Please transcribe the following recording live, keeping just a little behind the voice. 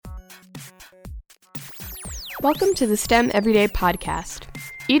Welcome to the STEM Everyday podcast.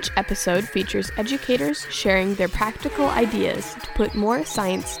 Each episode features educators sharing their practical ideas to put more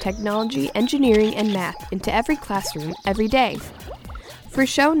science, technology, engineering, and math into every classroom every day. For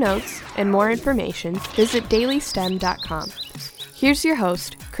show notes and more information, visit dailystem.com. Here's your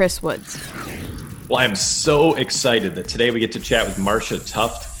host, Chris Woods. Well, I'm so excited that today we get to chat with Marcia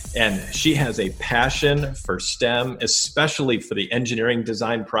Tuft. And she has a passion for STEM, especially for the engineering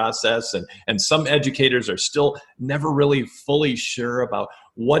design process. And some educators are still never really fully sure about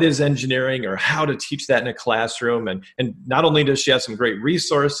what is engineering or how to teach that in a classroom. And not only does she have some great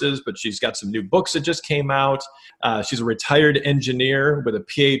resources, but she's got some new books that just came out. She's a retired engineer with a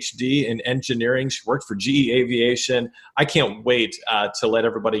PhD in engineering. She worked for GE Aviation. I can't wait to let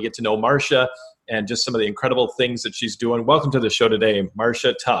everybody get to know Marcia and just some of the incredible things that she's doing. Welcome to the show today,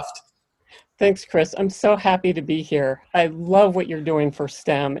 Marcia Tuft. Thanks, Chris. I'm so happy to be here. I love what you're doing for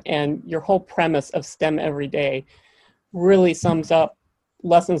STEM, and your whole premise of STEM every day really sums up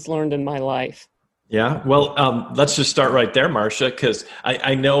lessons learned in my life. Yeah, well, let's just start right there, Marcia, because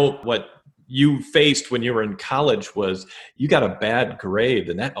I know what you faced when you were in college was you got a bad grade,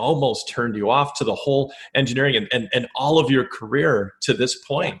 and that almost turned you off to the whole engineering and all of your career to this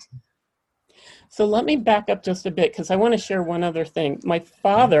point. So let me back up just a bit because I want to share one other thing. My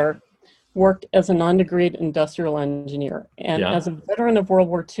father worked as a non-degreed industrial engineer, and as a veteran of World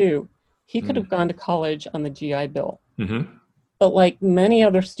War II, he could have gone to college on the GI Bill. Mm-hmm. But like many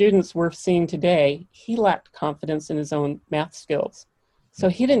other students we're seeing today, he lacked confidence in his own math skills. So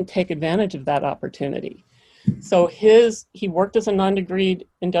he didn't take advantage of that opportunity. So he worked as a non-degreed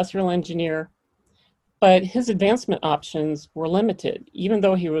industrial engineer, but his advancement options were limited. Even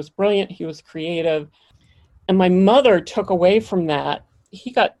though he was brilliant, he was creative. And my mother took away from that.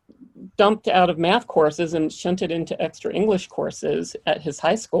 He got dumped out of math courses and shunted into extra English courses at his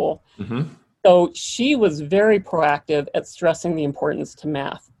high school. Mm-hmm. So she was very proactive at stressing the importance to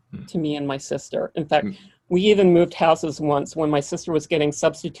math to me and my sister. In fact, we even moved houses once when my sister was getting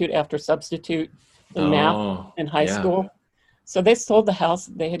substitute after substitute in math in high school. So they sold the house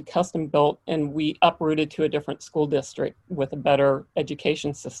they had custom built, and we uprooted to a different school district with a better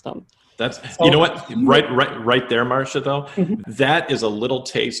education system. You know what? Right there, Marcia, though, that is a little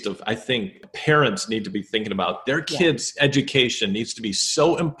taste of, I think parents need to be thinking about their kids' education needs to be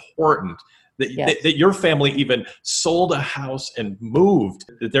so important that your family even sold a house and moved,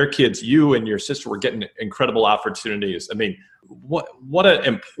 that their kids, you and your sister, were getting incredible opportunities. I mean, what an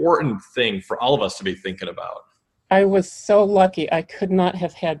important thing for all of us to be thinking about. I was so lucky. I could not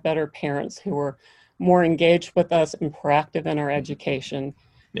have had better parents who were more engaged with us and proactive in our education.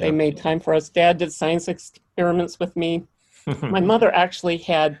 Yeah. They made time for us. Dad did science experiments with me. My mother actually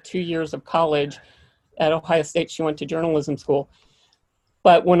had 2 years of college at Ohio State. She went to journalism school.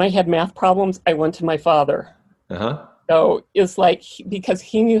 But when I had math problems, I went to my father. Uh-huh. So it's like, because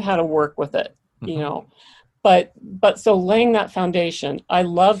he knew how to work with it, you know. But so laying that foundation, I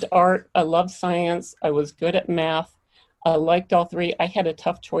loved art, I loved science, I was good at math, I liked all three. I had a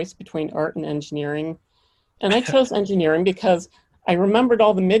tough choice between art and engineering. And I chose engineering because I remembered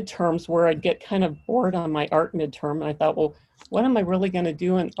all the midterms where I'd get kind of bored on my art midterm. And I thought, well, what am I really going to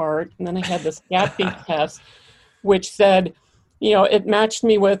do in art? And then I had this GAPI test, which said, you know, it matched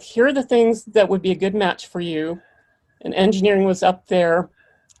me with, here are the things that would be a good match for you. And engineering was up there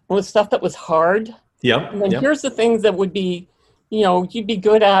with stuff that was hard. Yep. And then here's the things that would be, you know, you'd be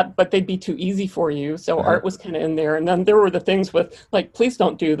good at, but they'd be too easy for you. So art was kind of in there. And then there were the things with, like, please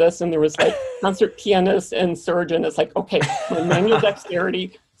don't do this. And there was like concert pianist and surgeon. It's like, okay, my manual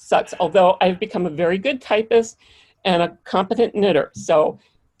dexterity sucks. Although I've become a very good typist and a competent knitter. So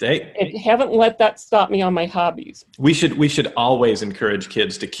I haven't let that stop me on my hobbies. We should always encourage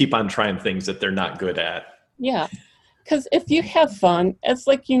kids to keep on trying things that they're not good at. Yeah. Because if you have fun, it's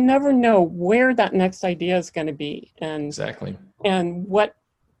like you never know where that next idea is going to be, and exactly, and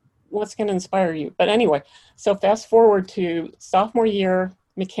what's going to inspire you. But anyway, so fast forward to sophomore year,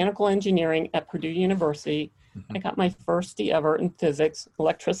 mechanical engineering at Purdue University. I got my first D ever in physics,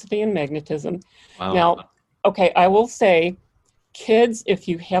 electricity, and magnetism. Wow. Now, okay, I will say, kids, if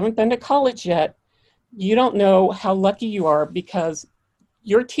you haven't been to college yet, you don't know how lucky you are, because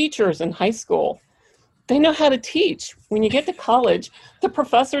your teachers in high school, they know how to teach. When you get to college, the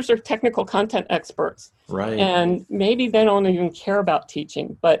professors are technical content experts. Right. And maybe they don't even care about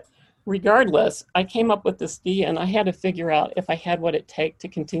teaching. But regardless, I came up with this D, and I had to figure out if I had what it takes to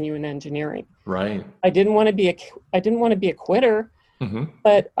continue in engineering. Right. I didn't want to be a quitter,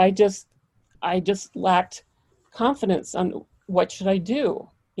 but I just lacked confidence on what should I do.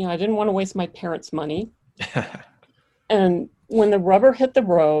 You know, I didn't want to waste my parents' money. And when the rubber hit the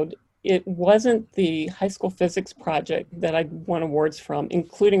road, it wasn't the high school physics project that I won awards from,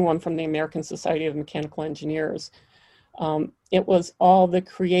 including one from the American Society of Mechanical Engineers. It was all the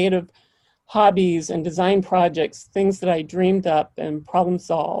creative hobbies and design projects, things that I dreamed up and problem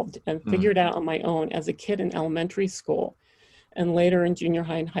solved and figured out on my own as a kid in elementary school and later in junior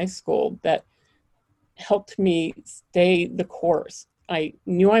high and high school that helped me stay the course. I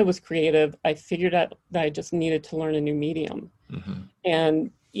knew I was creative. I figured out that I just needed to learn a new medium.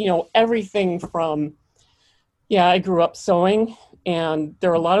 And, you know, everything from, I grew up sewing, and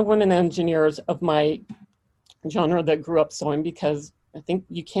there are a lot of women engineers of my genre that grew up sewing because I think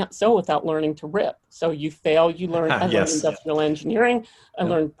you can't sew without learning to rip. So you fail, you learn. I learned industrial engineering. I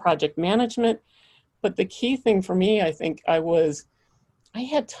learned project management. But the key thing for me, I think I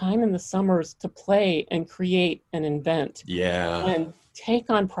had time in the summers to play and create and invent and take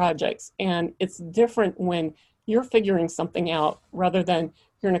on projects. And it's different when you're figuring something out rather than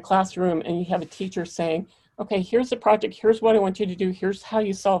you're in a classroom and you have a teacher saying, okay, here's the project, here's what I want you to do, here's how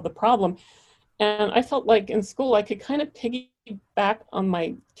you solve the problem. And I felt like in school, I could kind of piggyback on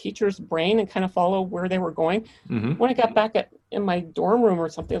my teacher's brain and kind of follow where they were going. When I got back in my dorm room or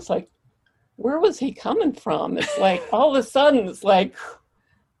something, it's like, where was he coming from? It's like, all of a sudden, it's like,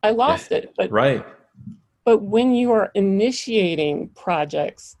 I lost it. But when you are initiating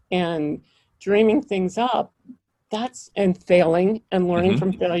projects and dreaming things up, and failing and learning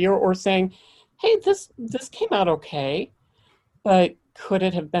from failure, or saying, hey, this came out okay, but could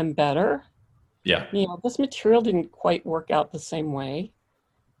it have been better? You know, this material didn't quite work out the same way.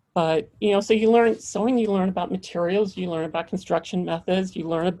 But, you know, so you learn sewing, you learn about materials, you learn about construction methods, you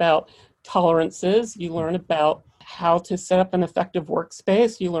learn about tolerances, you learn about how to set up an effective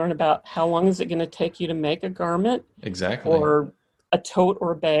workspace, you learn about how long is it going to take you to make a garment, or a tote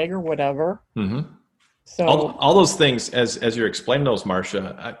or a bag or whatever. So all those things, as you're explaining those,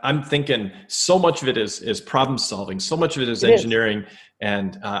 Marcia, I'm thinking so much of it is problem solving, so much of it is engineering.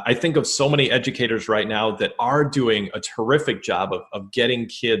 And I think of so many educators right now that are doing a terrific job of getting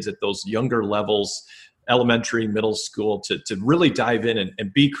kids at those younger levels, elementary, middle school, to really dive in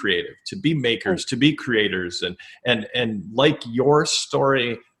and be creative, to be makers, to be creators. And like your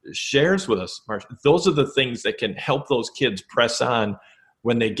story shares with us, Marcia, those are the things that can help those kids press on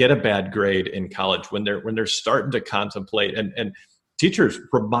when they get a bad grade in college, when they're starting to contemplate. And teachers,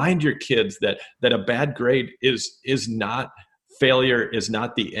 remind your kids that a bad grade is not failure, is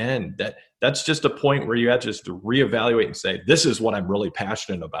not the end. That's just a point where you have to just reevaluate and say, this is what I'm really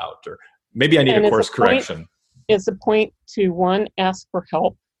passionate about, or maybe I need a course correction. It's a point to, one, ask for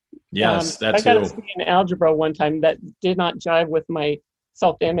help. That's I got a C in algebra one time that did not jive with my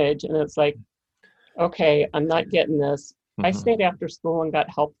self-image, and it's like, okay, I'm not getting this. I stayed after school and got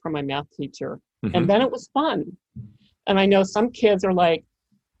help from my math teacher. And then it was fun. And I know some kids are like,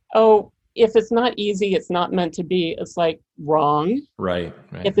 oh, if it's not easy, it's not meant to be. It's like, wrong. Right.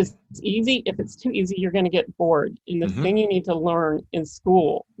 If it's easy, if it's too easy, you're going to get bored. And the thing you need to learn in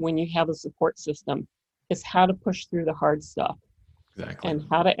school when you have a support system is how to push through the hard stuff. And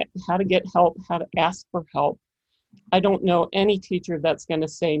how to get help, how to ask for help. I don't know any teacher that's going to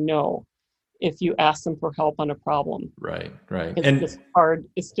say no if you ask them for help on a problem. Right.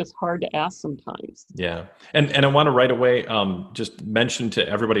 It's just hard to ask sometimes. Yeah. And I want to right away just mention to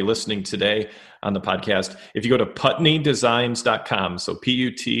everybody listening today on the podcast, if you go to putneydesigns.com, so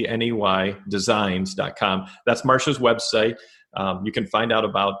PUTNEY designs.com, that's Marcia's website. You can find out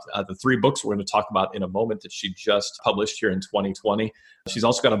about the 3 books we're going to talk about in a moment that she just published here in 2020. She's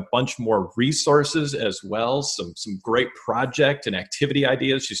also got a bunch more resources as well, some great project and activity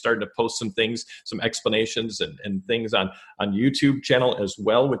ideas. She's starting to post some things, some explanations and things on YouTube channel as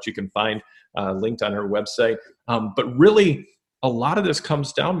well, which you can find linked on her website. But really, a lot of this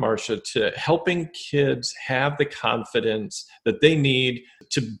comes down, Marcia, to helping kids have the confidence that they need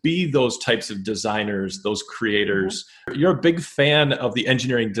to be those types of designers, those creators. You're a big fan of the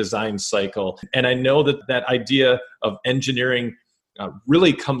engineering design cycle. And I know that idea of engineering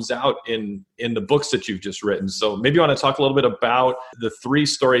really comes out in the books that you've just written. So maybe you want to talk a little bit about the 3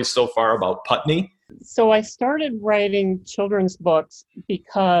 stories so far about Putney. So I started writing children's books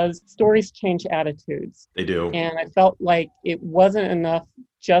because stories change attitudes. They do. And I felt like it wasn't enough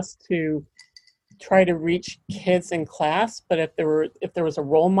just to try to reach kids in class, but if there was a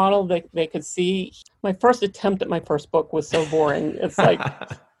role model that they could see. My first attempt at my first book was so boring. It's like,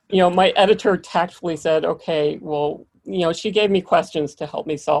 my editor tactfully said, okay, well, she gave me questions to help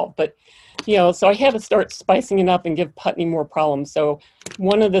me solve, but so I had to start spicing it up and give Putney more problems. So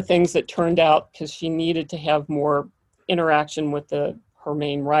one of the things that turned out, because she needed to have more interaction with her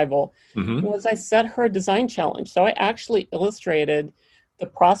main rival, was I set her a design challenge. So I actually illustrated the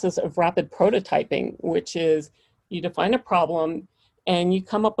process of rapid prototyping, which is you define a problem and you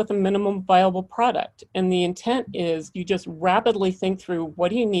come up with a minimum viable product. And the intent is you just rapidly think through, what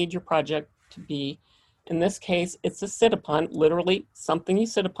do you need your project to be? In this case, it's a sit-upon, literally something you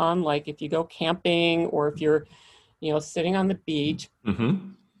sit upon, like if you go camping or if you're, sitting on the beach.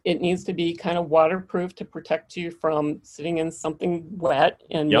 Mm-hmm. It needs to be kind of waterproof to protect you from sitting in something wet,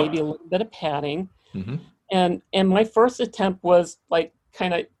 and maybe a little bit of padding. Mm-hmm. And my first attempt was like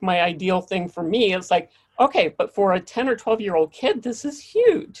kind of my ideal thing for me. It's like, okay, but for a 10 or 12-year-old kid, this is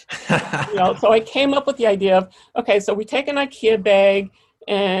huge. So I came up with the idea of, okay, so we take an IKEA bag,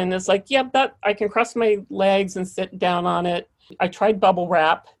 and it's like, that I can cross my legs and sit down on it. I tried bubble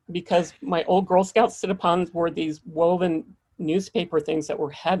wrap because my old Girl Scout sit-upons were these woven newspaper things that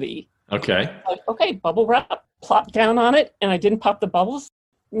were heavy. Okay. Like, okay, bubble wrap, plop down on it, and I didn't pop the bubbles.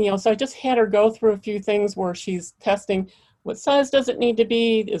 So I just had her go through a few things where she's testing, what size does it need to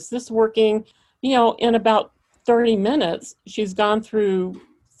be? Is this working? In about 30 minutes, she's gone through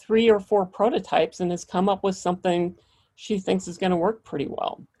 3 or 4 prototypes and has come up with something she thinks is going to work pretty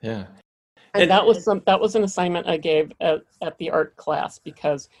well. Yeah. And that was an assignment I gave at the art class,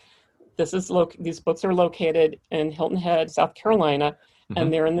 because these books are located in Hilton Head, South Carolina,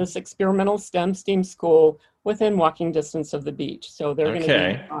 and they're in this experimental STEM STEAM school within walking distance of the beach. So they're going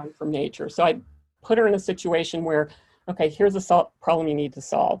to be on from nature. So I put her in a situation where, okay, here's a problem you need to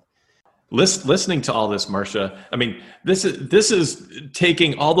solve. Listening to all this, Marcia, I mean, this is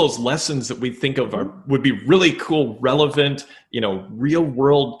taking all those lessons that we think of would be really cool, relevant, real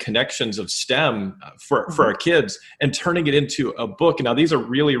world connections of STEM for our kids, and turning it into a book. Now, these are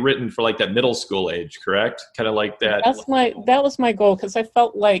really written for like that middle school age, correct? Kind of like that. That was my goal, because I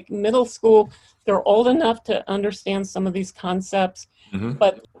felt like middle school, they're old enough to understand some of these concepts,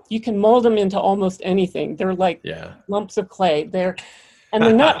 but you can mold them into almost anything. They're like lumps of clay. And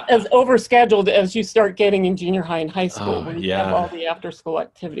they're not as overscheduled as you start getting in junior high and high school, when you have all the after school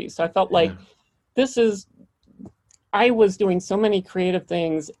activities. So I felt like I was doing so many creative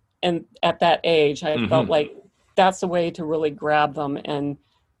things, and at that age, I felt like that's a way to really grab them and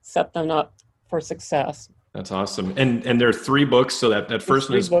set them up for success. That's awesome. And there are 3 books. So that first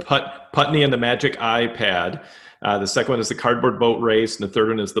one is Putney and the Magic iPad. The second one is the Cardboard Boat Race, and the third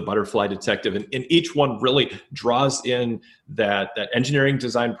one is the Butterfly Detective. And each one really draws in that engineering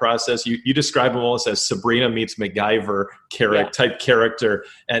design process. You describe them almost as Sabrina meets MacGyver type character,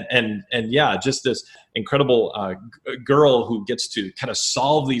 and just this incredible girl who gets to kind of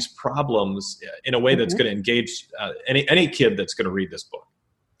solve these problems in a way that's going to engage any kid that's going to read this book.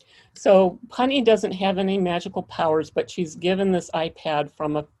 So Putney doesn't have any magical powers, but she's given this iPad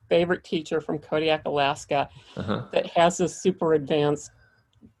from a favorite teacher from Kodiak, Alaska, that has this super advanced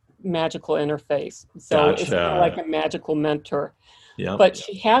magical interface. So it's kind of like a magical mentor. Yeah. But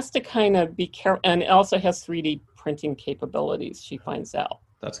she has to kind of be careful, and it also has 3D printing capabilities, she finds out.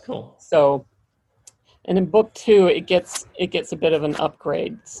 That's cool. So, and in book 2, it gets a bit of an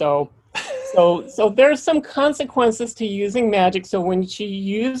upgrade. So there's some consequences to using magic. So when she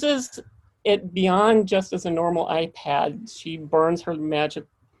uses it beyond just as a normal iPad, she burns her magic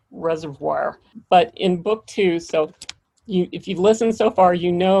reservoir. But in book 2, if you listen so far,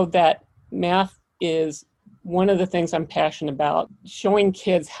 you know that math is one of the things I'm passionate about, showing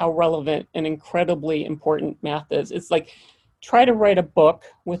kids how relevant and incredibly important math is. It's like, try to write a book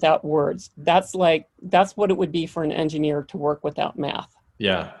without words. That's what it would be for an engineer to work without math.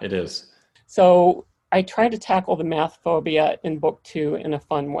 Yeah, it is. So I try to tackle the math phobia in book 2 in a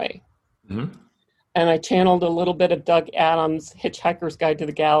fun way. And I channeled a little bit of Doug Adams' Hitchhiker's Guide to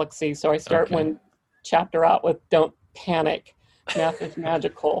the Galaxy. So I start one chapter out with "Don't panic, math is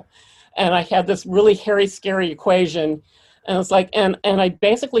magical." And I had this really hairy, scary equation. And it's like, and I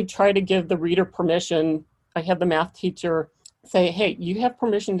basically try to give the reader permission. I had the math teacher say, hey, you have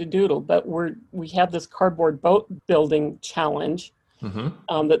permission to doodle, but we have this cardboard boat building challenge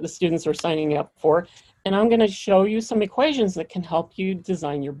that the students are signing up for. And I'm going to show you some equations that can help you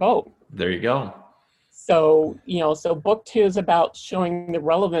design your boat. There you go. So, so book 2 is about showing the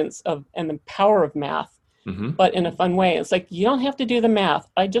relevance of and the power of math, but in a fun way. It's like, you don't have to do the math.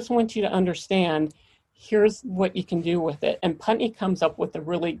 I just want you to understand, here's what you can do with it. And Putney comes up with a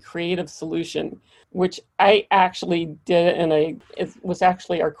really creative solution, which I actually did it was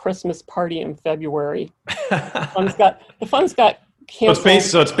actually our Christmas party in February. The fun's got canceled.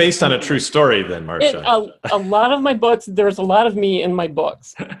 So it's based on a true story then, Marcia. A lot of my books, there's a lot of me in my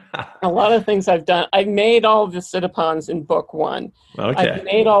books. A lot of things I've done. I've made all the sit-upons in book 1. Okay. I've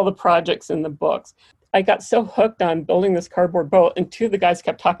made all the projects in the books. I got so hooked on building this cardboard boat, and 2 of the guys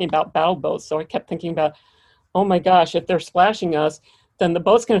kept talking about battle boats. So I kept thinking about, oh my gosh, if they're splashing us, then the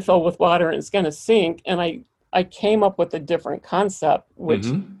boat's going to fill with water and it's going to sink. And I came up with a different concept, which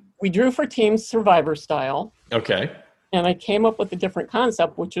we drew for teams survivor style. Okay. And I came up with a different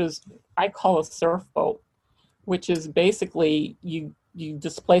concept, which is I call a surf boat, which is basically you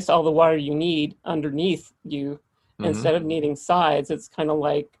displace all the water you need underneath you. Instead of needing sides. It's kind of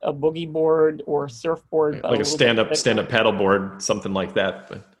like a boogie board or surfboard. Like a stand-up paddle board, something like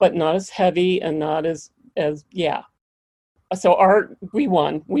that. But not as heavy and not as yeah. So we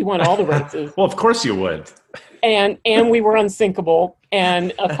won all the races. Well, of course you would. And we were unsinkable.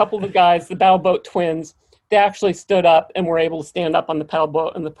 And a couple of the guys, the Battle Boat twins, they actually stood up and were able to stand up on the paddle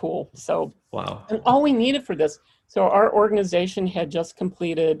boat in the pool. So wow. And all we needed for this. So our organization had just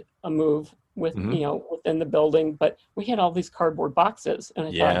completed a move with within the building, but we had all these cardboard boxes, and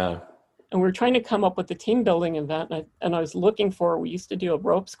I thought, and we were trying to come up with the team building event, and I was looking for. We used to do a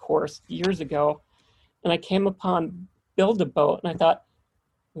ropes course years ago, and I came upon Build a Boat, and I thought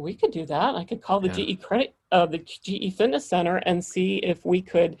we could do that. I could call the the GE Fitness Center and see if we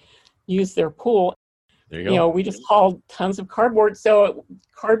could use their pool. There you go. We just hauled tons of cardboard. So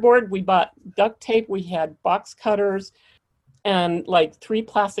cardboard, we bought duct tape, we had box cutters, and like 3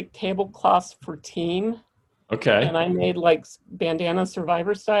 plastic tablecloths for team. Okay. And I made like bandana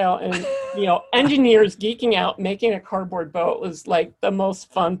survivor style, and engineers geeking out making a cardboard boat was like the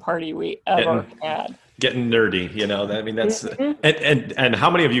most fun party we ever had. Getting nerdy, I mean, that's and how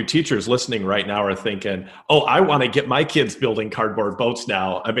many of you teachers listening right now are thinking, oh, I want to get my kids building cardboard boats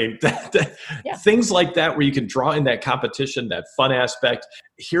now. I mean, things like that, where you can draw in that competition, that fun aspect.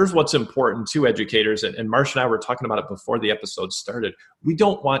 Here's what's important to educators, and Marcia and I were talking about it before the episode started. We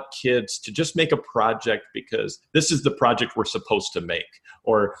don't want kids to just make a project because this is the project we're supposed to make,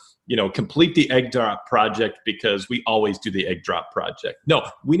 or complete the egg drop project because we always do the egg drop project. No,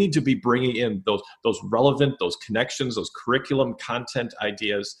 we need to be bringing in those relevant, those connections, those curriculum content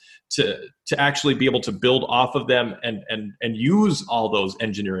ideas to actually be able to build off of them and use all those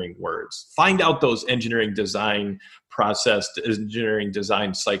engineering words. Find out those engineering design process, engineering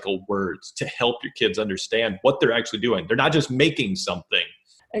design cycle words to help your kids understand what they're actually doing. They're not just making something.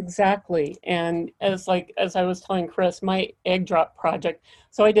 Exactly. And as I was telling Chris, my egg drop project,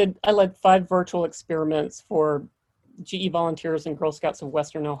 so I led 5 virtual experiments for GE volunteers and Girl Scouts of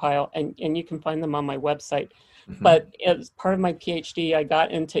Western Ohio, and you can find them on my website. But as part of my PhD, I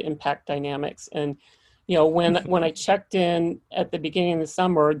got into impact dynamics. And when I checked in at the beginning of the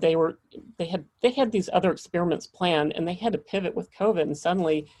summer, they had these other experiments planned, and they had to pivot with COVID, and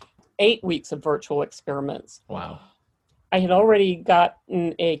suddenly 8 weeks of virtual experiments. Wow. I had already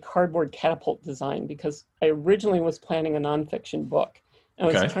gotten a cardboard catapult design because I originally was planning a nonfiction book. I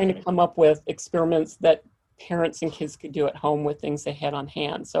was trying to come up with experiments that parents and kids could do at home with things they had on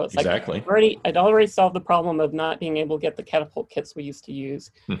hand. So it's I'd already solved the problem of not being able to get the catapult kits we used to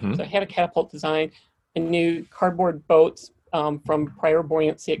use. So I had a catapult design. I knew cardboard boats from prior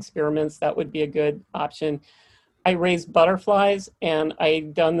buoyancy experiments, that would be a good option. I raised butterflies, and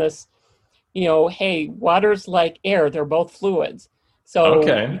I'd done this, hey, water's like air, they're both fluids. So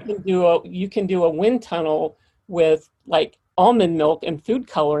you can do a wind tunnel with like almond milk and food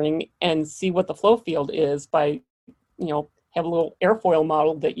coloring and see what the flow field is by, have a little airfoil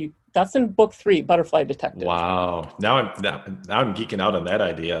model that's in book 3, Butterfly Detective. Wow. Now I'm geeking out on that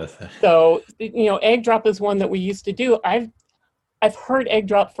idea. So, egg drop is one that we used to do. I've heard egg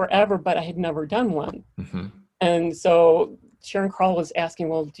drop forever, but I had never done one. And so Sharon Carl was asking,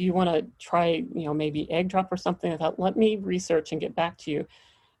 well, do you want to try, maybe egg drop or something? I thought, let me research and get back to you.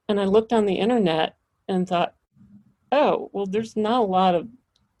 And I looked on the internet and thought, oh, well, there's not a lot of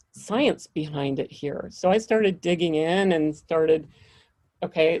science behind it here. So I started digging in and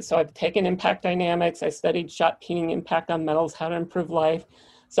so I've taken impact dynamics. I studied shot peening impact on metals, how to improve life.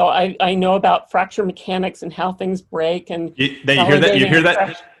 So I know about fracture mechanics and how things break. And you hear that?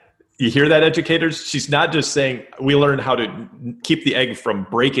 You hear that, educators? She's not just saying we learn how to keep the egg from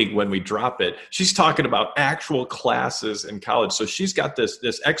breaking when we drop it. She's talking about actual classes in college. So she's got this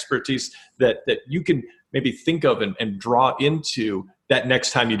expertise that you can maybe think of and draw into that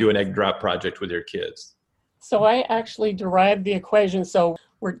next time you do an egg drop project with your kids. So I actually derived the equation. So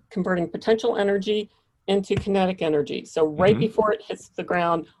we're converting potential energy into kinetic energy. So right before it hits the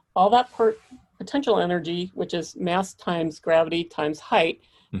ground, all that potential energy, which is mass times gravity times height,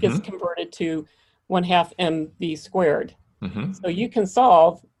 gets converted to 1/2 mv squared. So you can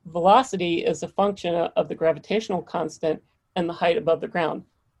solve velocity as a function of the gravitational constant and the height above the ground,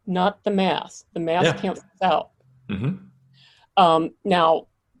 not the mass. The mass cancels out. Now,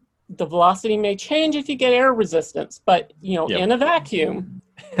 the velocity may change if you get air resistance, but in a vacuum,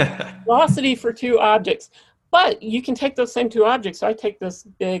 velocity for 2 objects. But you can take those same two objects. So I take this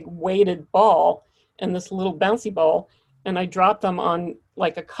big weighted ball and this little bouncy ball, and I drop them on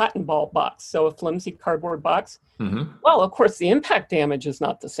like a cotton ball box, so a flimsy cardboard box. Mm-hmm. Well, of course, the impact damage is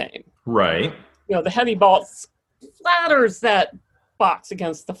not the same. Right. The heavy ball splatters that box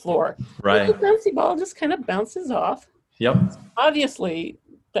against the floor. Right. But the bouncy ball just kind of bounces off. Yep. Obviously,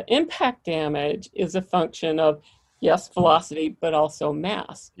 the impact damage is a function of, yes, velocity, but also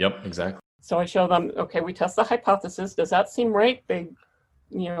mass. Yep, exactly. So I show them, okay, we test the hypothesis. Does that seem right?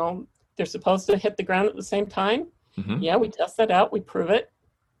 They're supposed to hit the ground at the same time. Mm-hmm. Yeah, we test that out. We prove it.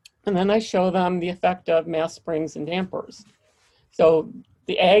 And then I show them the effect of mass springs and dampers. So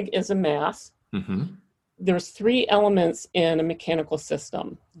the egg is a mass. Mm-hmm. There's 3 elements in a mechanical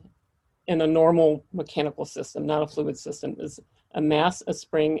system. In a normal mechanical system, not a fluid system, is a mass, a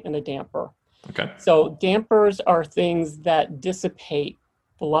spring, and a damper. Okay. So dampers are things that dissipate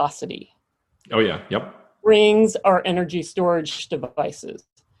velocity. Oh, yeah. Yep. Springs are energy storage devices.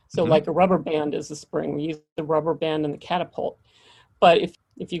 So like a rubber band is a spring. We use the rubber band in the catapult. But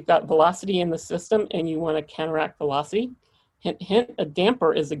if you've got velocity in the system and you want to counteract velocity, hint, a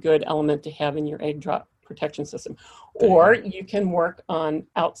damper is a good element to have in your egg drop protection system. Or you can work on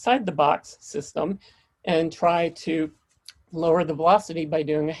outside the box system and try to lower the velocity by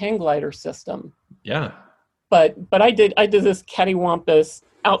doing a hang glider system. Yeah. But I did this cattywampus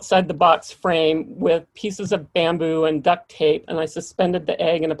outside the box frame with pieces of bamboo and duct tape, and I suspended the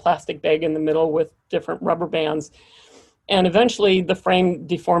egg in a plastic bag in the middle with different rubber bands. And eventually the frame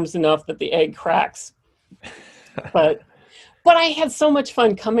deforms enough that the egg cracks. But I had so much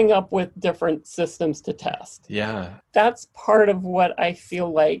fun coming up with different systems to test. Yeah. That's part of what I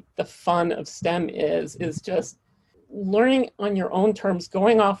feel like the fun of STEM is just learning on your own terms,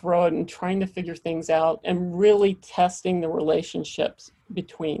 going off-road and trying to figure things out and really testing the relationships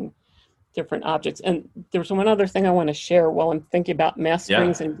between different objects. And there's one other thing I want to share while I'm thinking about mass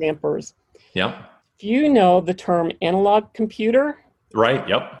springs and dampers. Yeah. If you know the term analog computer. Right,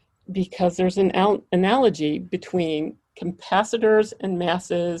 yep. Because there's an analogy between capacitors and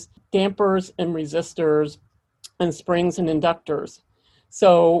masses, dampers and resistors, and springs and inductors.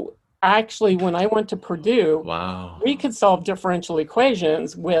 So actually, when I went to Purdue, we could solve differential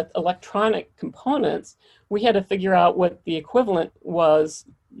equations with electronic components. We had to figure out what the equivalent was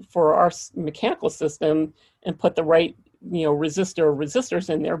for our mechanical system and put the right, resistors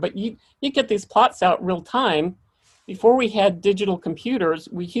in there. But you get these plots out real time. Before we had digital computers,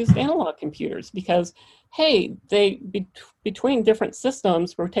 we used analog computers because, hey, between different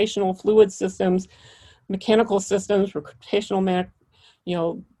systems, rotational fluid systems, mechanical systems, rotational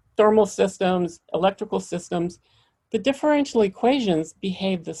thermal systems, electrical systems, the differential equations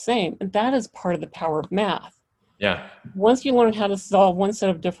behave the same. And that is part of the power of math. Yeah. Once you learn how to solve one set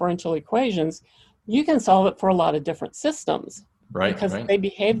of differential equations, you can solve it for a lot of different systems. Right. Because they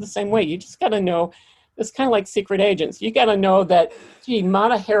behave the same way. You just got to know, it's kind of like secret agents. You got to know that,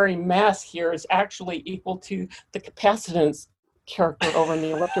 Monahari mass here is actually equal to the capacitance character over in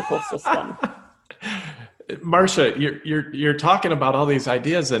the electrical system. Marcia, you're talking about all these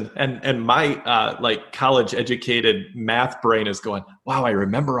ideas, and my college educated math brain is going, wow, I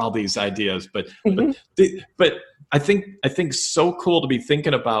remember all these ideas, but I think so cool to be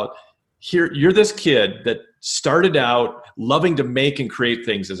thinking about. Here, you're this kid that started out loving to make and create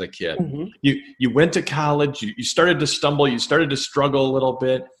things as a kid. Mm-hmm. You went to college, you started to stumble, you started to struggle a little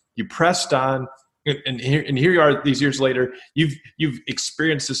bit, you pressed on. And here you are these years later, you've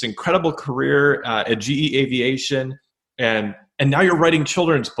experienced this incredible career at GE Aviation, and now you're writing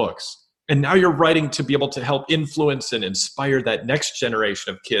children's books. And now you're writing to be able to help influence and inspire that next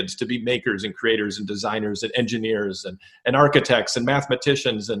generation of kids to be makers and creators and designers and engineers and architects and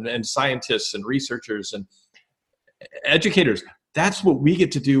mathematicians and scientists and researchers and educators. That's what we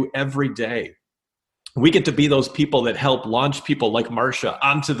get to do every day. We get to be those people that help launch people like Marcia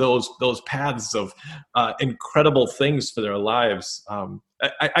onto those paths of incredible things for their lives.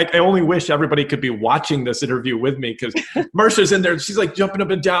 I only wish everybody could be watching this interview with me, because Marcia's in there. She's like jumping up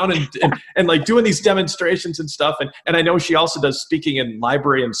and down and like doing these demonstrations and stuff. And I know she also does speaking in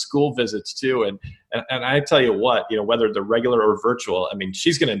library and school visits too. And I tell you what, whether they're regular or virtual, I mean,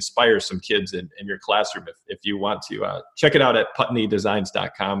 she's going to inspire some kids in your classroom. If you want to check it out at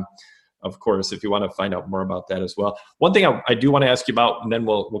putneydesigns.com. Of course, if you want to find out more about that as well. One thing I do want to ask you about, and then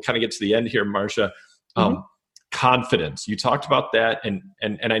we'll kind of get to the end here, Marcia, confidence. You talked about that, and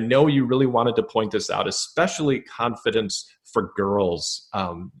I know you really wanted to point this out, especially confidence for girls.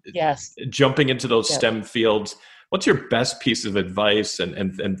 Yes. Jumping into those STEM fields. What's your best piece of advice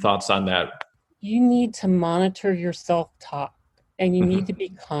and thoughts on that? You need to monitor your self-talk, and you need to be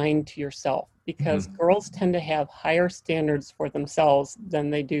kind to yourself. because girls tend to have higher standards for themselves than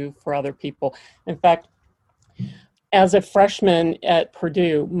they do for other people. In fact, as a freshman at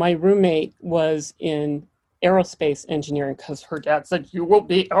Purdue, my roommate was in aerospace engineering because her dad said, "You will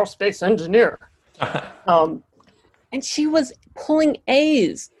be aerospace engineer." And she was pulling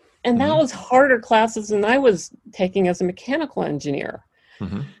A's. And that was harder classes than I was taking as a mechanical engineer.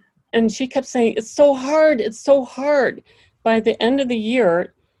 And she kept saying, "It's so hard. It's so hard." By the end of the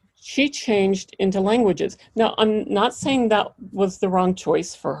year, she changed into languages. Now, I'm not saying that was the wrong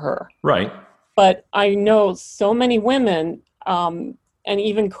choice for her. Right. But I know so many women, and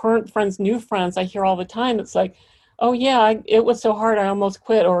even current friends, new friends, I hear all the time, it's like, "Oh yeah, it was so hard, I almost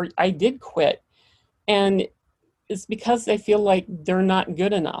quit," or "I did quit." And it's because they feel like they're not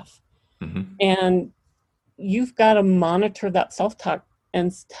good enough. And you've got to monitor that self-talk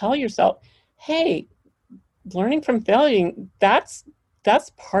and tell yourself, "Hey, learning from failing, that's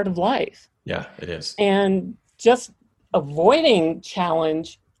part of life." Yeah, it is. And just avoiding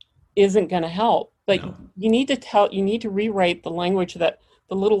challenge isn't going to help. But you need to rewrite the language that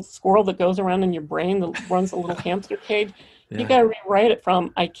the little squirrel that goes around in your brain that runs a little hamster cage. You got to rewrite it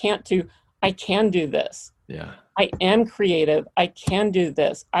from "I can't" to "I can do this." Yeah. "I am creative. I can do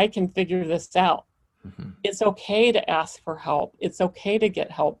this. I can figure this out." It's okay to ask for help. It's okay to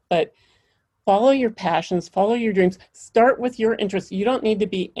get help, but follow your passions, follow your dreams. Start with your interests. You don't need to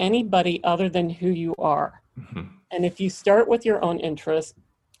be anybody other than who you are. And if you start with your own interests,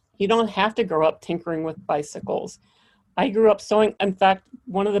 you don't have to grow up tinkering with bicycles. I grew up sewing. In fact,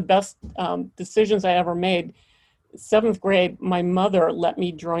 one of the best decisions I ever made, 7th grade, my mother let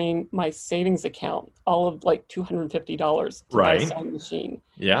me join my savings account, all of like $250 to buy a sewing machine.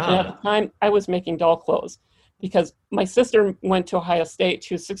 Yeah. And at the time, I was making doll clothes because my sister went to Ohio State.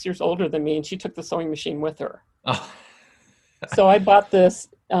 She was 6 years older than me, and she took the sewing machine with her. So I bought this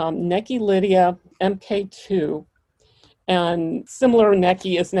Necki Lydia MK2, and similar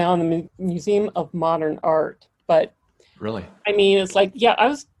Necki is now in the Museum of Modern Art. But really, I mean, it's like, yeah,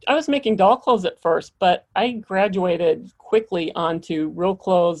 I was making doll clothes at first, but I graduated quickly onto real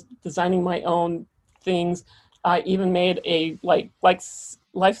clothes, designing my own things. I even made a like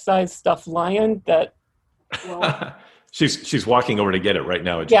life-size stuffed lion that. Well, she's walking over to get it right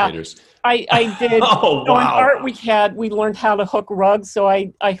now, educators. Yeah, I did. Oh, so wow. In art, we learned how to hook rugs. So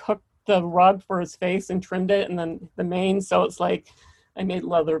I hooked the rug for his face and trimmed it, and then the mane. So it's like I made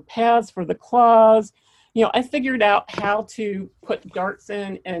leather pads for the claws. You know, I figured out how to put darts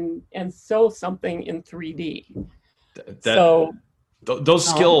in and sew something in 3D. Those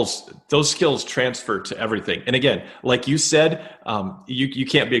skills transfer to everything. And again, like you said, you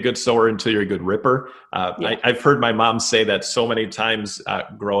can't be a good sewer until you're a good ripper. I've heard my mom say that so many times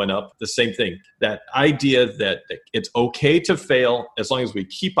growing up, the same thing, that idea that it's okay to fail as long as we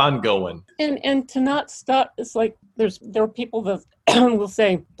keep on going. And to not stop. It's like there are people that will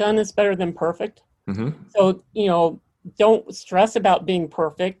say done is better than perfect. So, you know, don't stress about being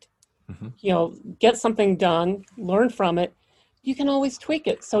perfect. You know, get something done, learn from it. You can always tweak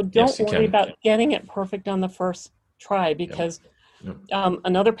it. So don't worry about getting it perfect on the first try, because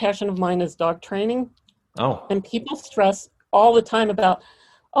another passion of mine is dog training. And people stress all the time about,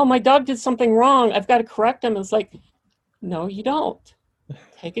 "Oh, my dog did something wrong, I've got to correct him." It's like, no, you don't.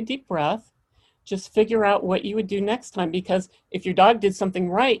 Take a deep breath. Just figure out what you would do next time, because if your dog did something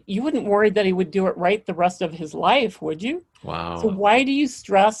right, you wouldn't worry that he would do it right the rest of his life, would you? Wow. So why do you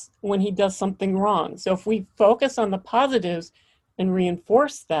stress when he does something wrong? So if we focus on the positives and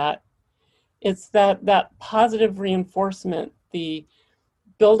reinforce that, it's that positive reinforcement, the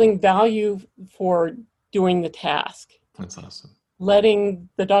building value for doing the task. That's awesome. Letting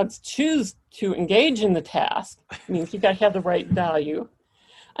the dogs choose to engage in the task means you've got to have the right value.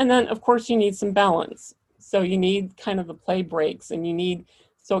 And then, of course, you need some balance. So you need kind of the play breaks, and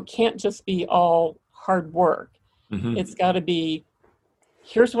so it can't just be all hard work. It's got to be,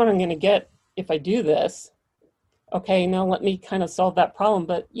 here's what I'm going to get if I do this. Okay, now let me kind of solve that problem.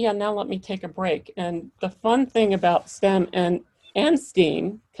 But yeah, now let me take a break. And the fun thing about STEM and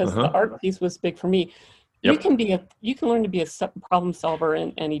STEAM, because the art piece was big for me, you can learn to be a problem solver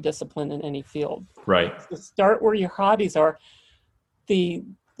in any discipline, in any field. Right. So start where your hobbies are. The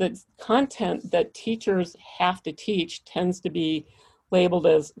content that teachers have to teach tends to be labeled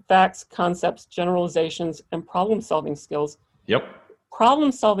as facts, concepts, generalizations, and problem-solving skills.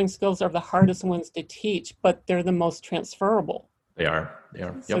 Problem-solving skills are the hardest ones to teach, but they're the most transferable. They are.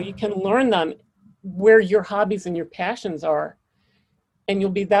 So you can learn them where your hobbies and your passions are, and you'll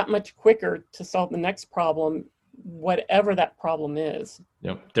be that much quicker to solve the next problem whatever that problem is.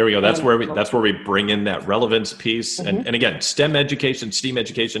 Yep. There we go. That's where we bring in that relevance piece. And again, STEM education, STEAM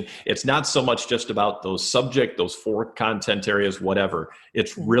education, it's not so much just about those 4 content areas, whatever.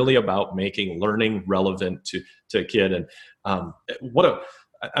 It's really about making learning relevant to a kid. And I'm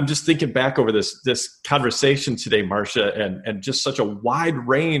just thinking back over this conversation today, Marcia, and just such a wide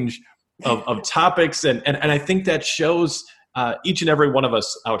range of topics. And I think that shows each and every one of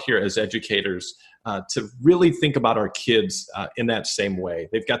us out here as educators to really think about our kids in that same way.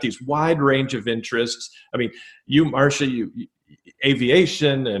 They've got these wide range of interests. I mean, you, Marcia, you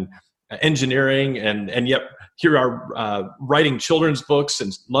aviation and engineering, and yet here are writing children's books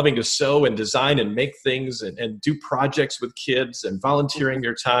and loving to sew and design and make things and do projects with kids and volunteering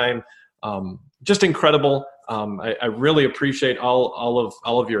your time. Just incredible. I really appreciate all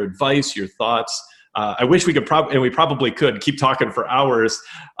of your advice, your thoughts. I wish we could we probably could keep talking for hours,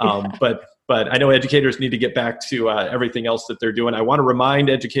 but I know educators need to get back to everything else that they're doing. I want to remind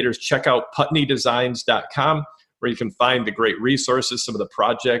educators, check out putneydesigns.com, where you can find the great resources, some of the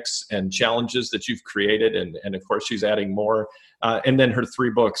projects and challenges that you've created. And of course, she's adding more. And then her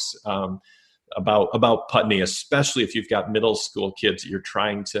 3 books about Putney, especially if you've got middle school kids that you're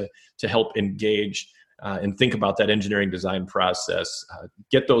trying to help engage and think about that engineering design process.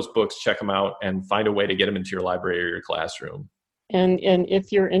 Get those books, check them out, and find a way to get them into your library or your classroom. And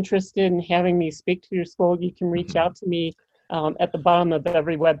if you're interested in having me speak to your school, you can reach out to me. At the bottom of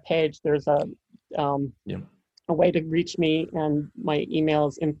every web page, there's a way to reach me, and my email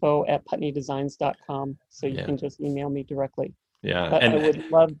is info@putneydesigns.com. So you can just email me directly. Yeah, but I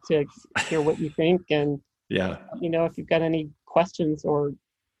would love to hear what you think, and if you've got any questions or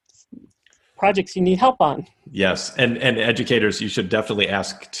projects you need help on. Yes, and educators, you should definitely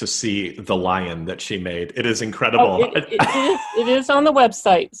ask to see the lion that she made. It is incredible. It is on the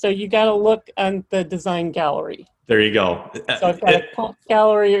website, so you got to look on the design gallery. There you go. So I've got a prompt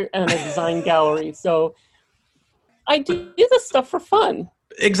gallery and a design gallery. So I do this stuff for fun.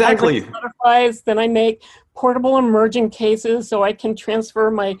 Exactly. I make butterflies, then I make portable emerging cases so I can transfer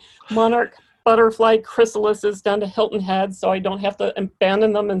my monarch butterfly chrysalises down to Hilton Head so I don't have to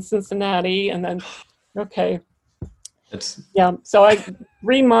abandon them in Cincinnati. And then, so 5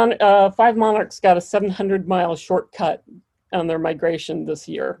 monarchs got a 700-mile shortcut on their migration this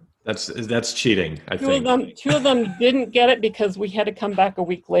year. That's cheating, I think. Two of them didn't get it because we had to come back a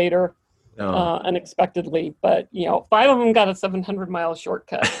week later. Unexpectedly, but 5 of them got a 700-mile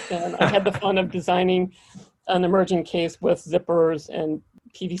shortcut, and I had the fun of designing an emerging case with zippers and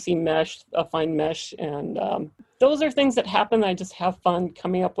PVC mesh, a fine mesh, and those are things that happen. I just have fun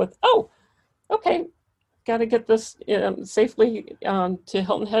coming up with. Got to get this safely to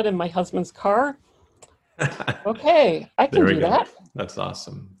Hilton Head in my husband's car. I can do that. That's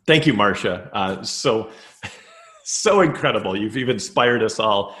awesome. Thank you, Marcia. So incredible. You've inspired us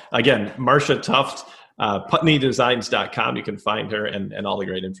all. Again, Marcia Tuft, putneydesigns.com. You can find her and all the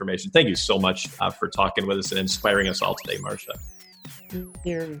great information. Thank you so much for talking with us and inspiring us all today, Marcia.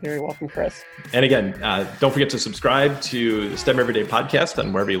 You're very welcome, Chris. And again, don't forget to subscribe to the STEM Everyday Podcast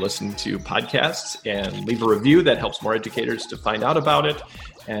on wherever you listen to podcasts, and leave a review. That helps more educators to find out about it.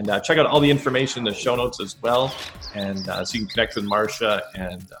 And check out all the information in the show notes as well. And so you can connect with Marcia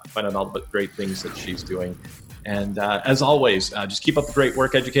and find out all the great things that she's doing. And as always, just keep up the great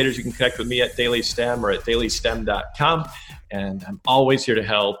work, educators. You can connect with me at Daily STEM or at dailystem.com. And I'm always here to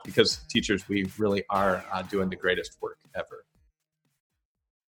help, because teachers, we really are doing the greatest work ever.